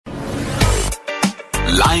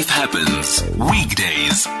Life happens.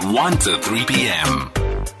 Weekdays, 1 to 3 p.m.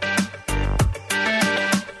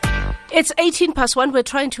 It's 1:18. We're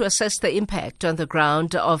trying to assess the impact on the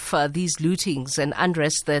ground of these lootings and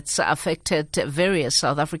unrest that's affected various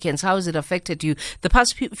South Africans. How has it affected you? The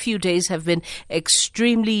past few days have been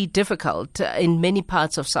extremely difficult in many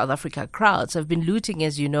parts of South Africa. Crowds have been looting,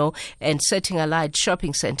 as you know, and setting alight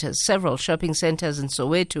shopping centers. Several shopping centers in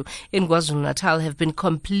Soweto, in KwaZulu-Natal, have been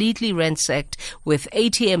completely ransacked with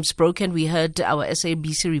ATMs broken. We heard our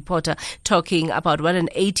SABC reporter talking about what an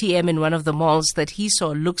ATM in one of the malls that he saw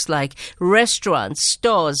looks like. Restaurants,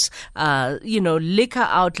 stores, liquor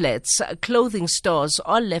outlets, clothing stores,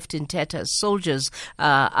 all left in tatters. Soldiers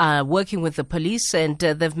are working with the police, and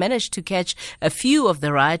they've managed to catch a few of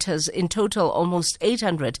the rioters. In total, almost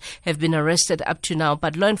 800 have been arrested up to now,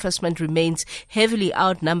 but law enforcement remains heavily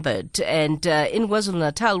outnumbered. And in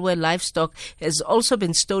KwaZulu-Natal, where livestock has also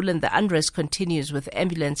been stolen, the unrest continues with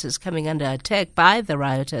ambulances coming under attack by the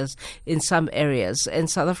rioters in some areas. And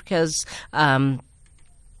South Africa's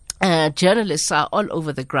journalists are all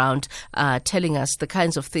over the ground telling us the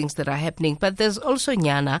kinds of things that are happening. But there's also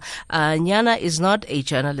Nyana. Nyana is not a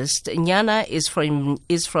journalist. Nyana is from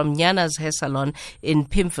Nyana's hair salon in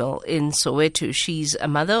Pimville in Soweto. She's a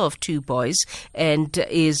mother of two boys, and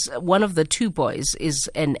is one of the two boys is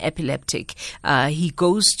an epileptic. He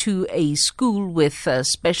goes to a school with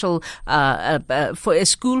special for a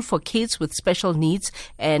school for kids with special needs,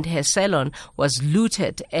 and her salon was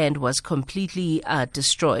looted and was completely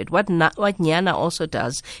destroyed. What Nyana also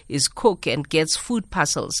does is cook and gets food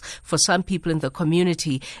parcels for some people in the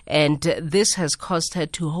community, and this has caused her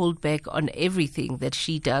to hold back on everything that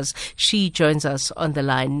she does. She joins us on the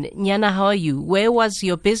line. Nyana, how are you? Where was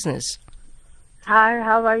your business? Hi,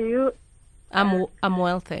 how are you? I'm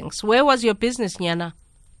well, thanks. Where was your business, Nyana?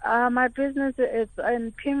 My business is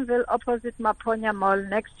in Pimville, opposite Maponya Mall,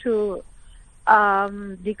 next to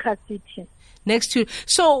Lika City.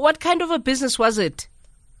 So what kind of a business was it?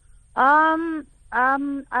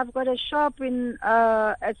 I've got a shop in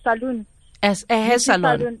a salon. As a hair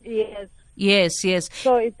salon? Yes. Yes.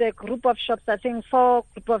 So it's a group of shops, I think 4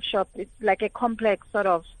 group of shops. It's like a complex sort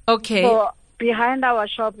of. Okay. So behind our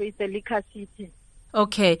shop is the Lika City.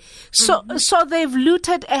 Okay. So they've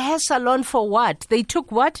looted a hair salon for what? They took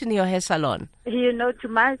what in your hair salon? To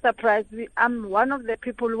my surprise, I'm one of the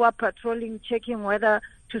people who are patrolling, checking whether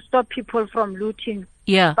to stop people from looting.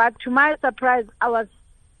 Yeah. But to my surprise, I was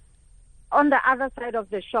on the other side of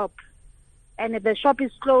the shop, and the shop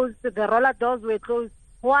is closed. The roller doors were closed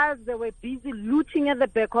while they were busy looting at the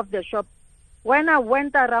back of the shop. When I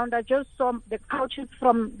went around, I just saw the couches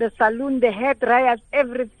from the saloon, the hair dryers,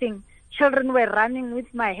 everything. Children were running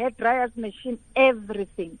with my hair dryers machine,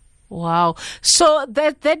 everything. Wow. So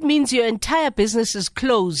that means your entire business is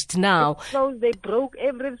closed now. It's closed. They broke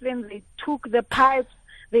everything. They took the pipes.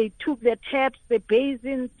 They took the taps, the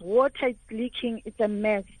basins. Water is leaking. It's a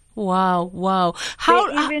mess. Wow.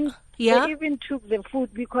 They even took the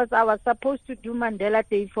food, because I was supposed to do Mandela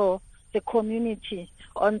Day for the community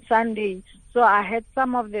on Sunday. So I had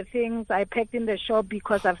some of the things I packed in the shop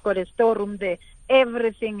because I've got a storeroom there.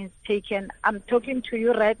 Everything is taken. I'm talking to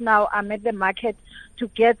you right now. I'm at the market to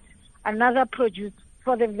get another produce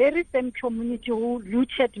for the very same community who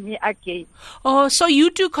looted me again. Oh, so you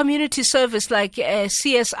do community service like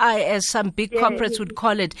CSI, as some big corporates would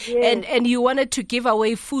call it, and you wanted to give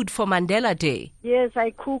away food for Mandela Day? Yes, I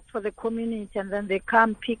cook for the community, and then they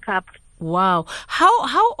come pick up. Wow.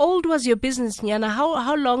 How old was your business, Nyana?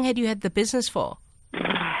 How long had you had the business for?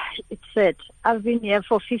 It's sad. I've been here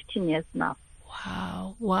for 15 years now.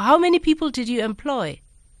 Wow. How many people did you employ?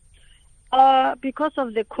 Because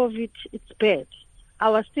of the COVID, it's bad. I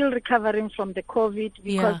was still recovering from the COVID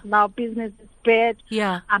because now business is bad.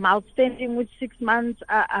 Yeah. I'm outstanding with 6 months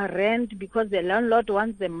rent because the landlord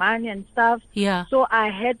wants the money and stuff. Yeah. So I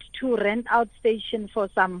had to rent out station for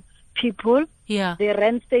some people. Yeah. They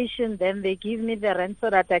rent station, then they give me the rent so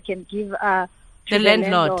that I can give to the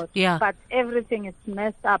landlord. Yeah. But everything is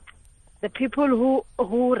messed up. The people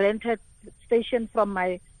who rented station from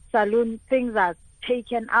my salon, things are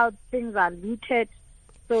taken out, things are looted.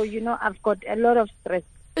 So, I've got a lot of stress.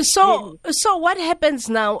 So what happens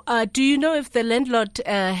now? Do you know if the landlord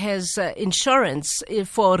has insurance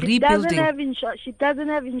for rebuilding? She doesn't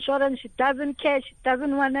have insurance. She doesn't care. She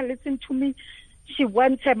doesn't want to listen to me. She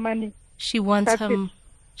wants her money. She wants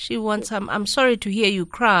her. I'm sorry to hear you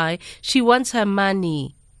cry. She wants her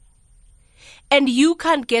money. And you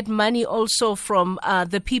can't get money also from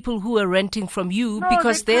the people who are renting from you,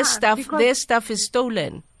 because their stuff is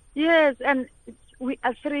stolen. Yes, and we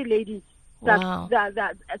are 3 ladies that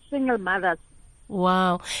are single mothers.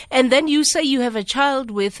 Wow. And then you say you have a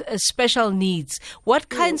child with special needs. What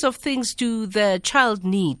kinds of things does the child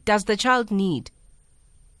need?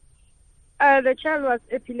 The child was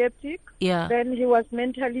epileptic. Yeah. Then he was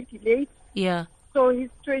mentally delayed. Yeah. So he's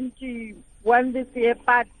 21 this year,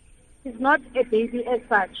 but he's not a baby as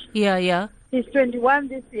such. Yeah. He's 21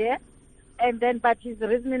 this year, but he's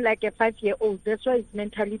reasoning like a 5-year-old. That's why he's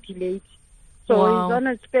mentally delayed. So he's on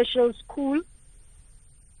a special school.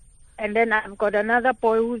 And then I've got another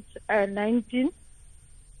boy who's 19.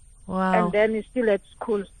 Wow. And then he's still at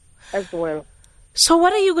school as well. So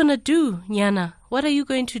what are you going to do, Nyana? What are you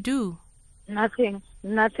going to do? Nothing.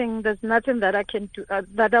 There's nothing that I can do,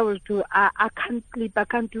 that I will do. I can't sleep. I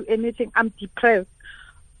can't do anything. I'm depressed.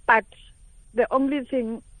 But the only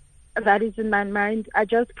thing that is in my mind, I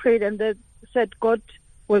just prayed and then said God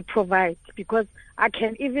will provide, because I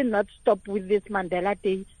can even not stop with this Mandela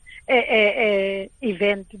Day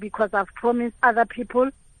event, because I've promised other people.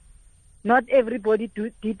 Not everybody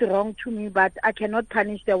did wrong to me, but I cannot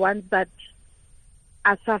punish the ones that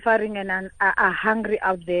are suffering and are hungry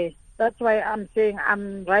out there. That's why I'm saying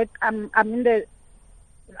I'm in the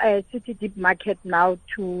City Deep Market now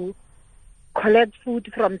to collect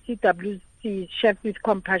food from CWC, Chef with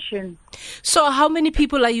Compassion. So how many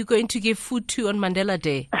people are you going to give food to on Mandela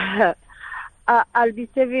Day? I'll be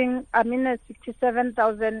serving, I'm in a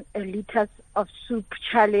 67,000 liters of soup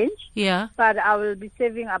challenge. Yeah. But I will be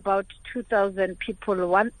serving about 2,000 people,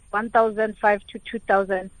 1,500 to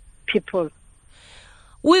 2,000 people.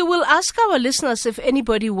 We will ask our listeners if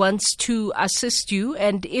anybody wants to assist you,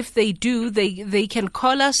 and if they do, they can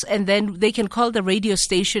call us, and then they can call the radio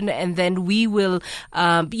station, and then we will,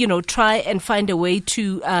 try and find a way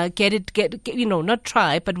to not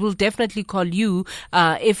try, but we'll definitely call you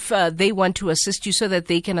if they want to assist you, so that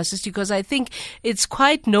they can assist you. Because I think it's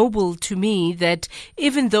quite noble to me that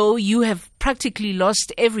even though you have practically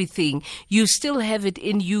lost everything, you still have it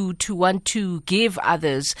in you to want to give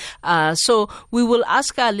others. So we will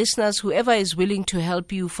ask our listeners, whoever is willing to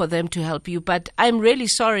help you, for them to help you. But I'm really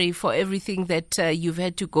sorry for everything that you've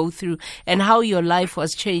had to go through and how your life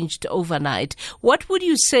was changed overnight. What would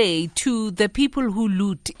you say to the people who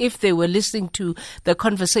loot, if they were listening to the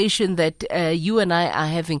conversation that you and I are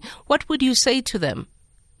having? What would you say to them?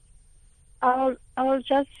 I'll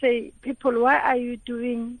just say, people, why are you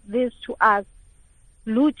doing this to us?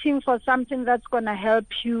 Looting for something that's going to help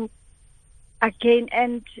you again.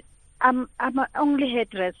 And I'm only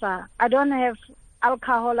hairdresser. I don't have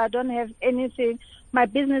alcohol. I don't have anything. My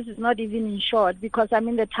business is not even insured because I'm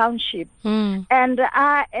in the township. And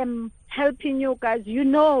I am helping you guys. You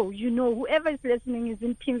know, whoever is listening is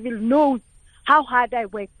in Pimville knows how hard I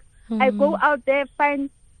work. I go out there,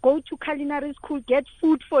 go to culinary school, get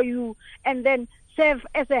food for you, and then serve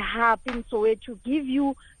as a hub in Soweto. Give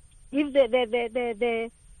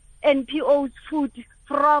the NPOs food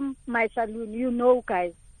from my salon,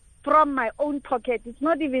 guys, from my own pocket. It's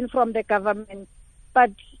not even from the government,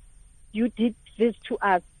 but you did this to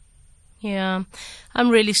us. Yeah, I'm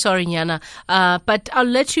really sorry, Nyana. But I'll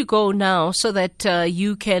let you go now so that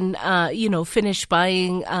you can, finish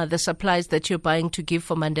buying the supplies that you're buying to give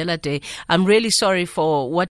for Mandela Day. I'm really sorry for what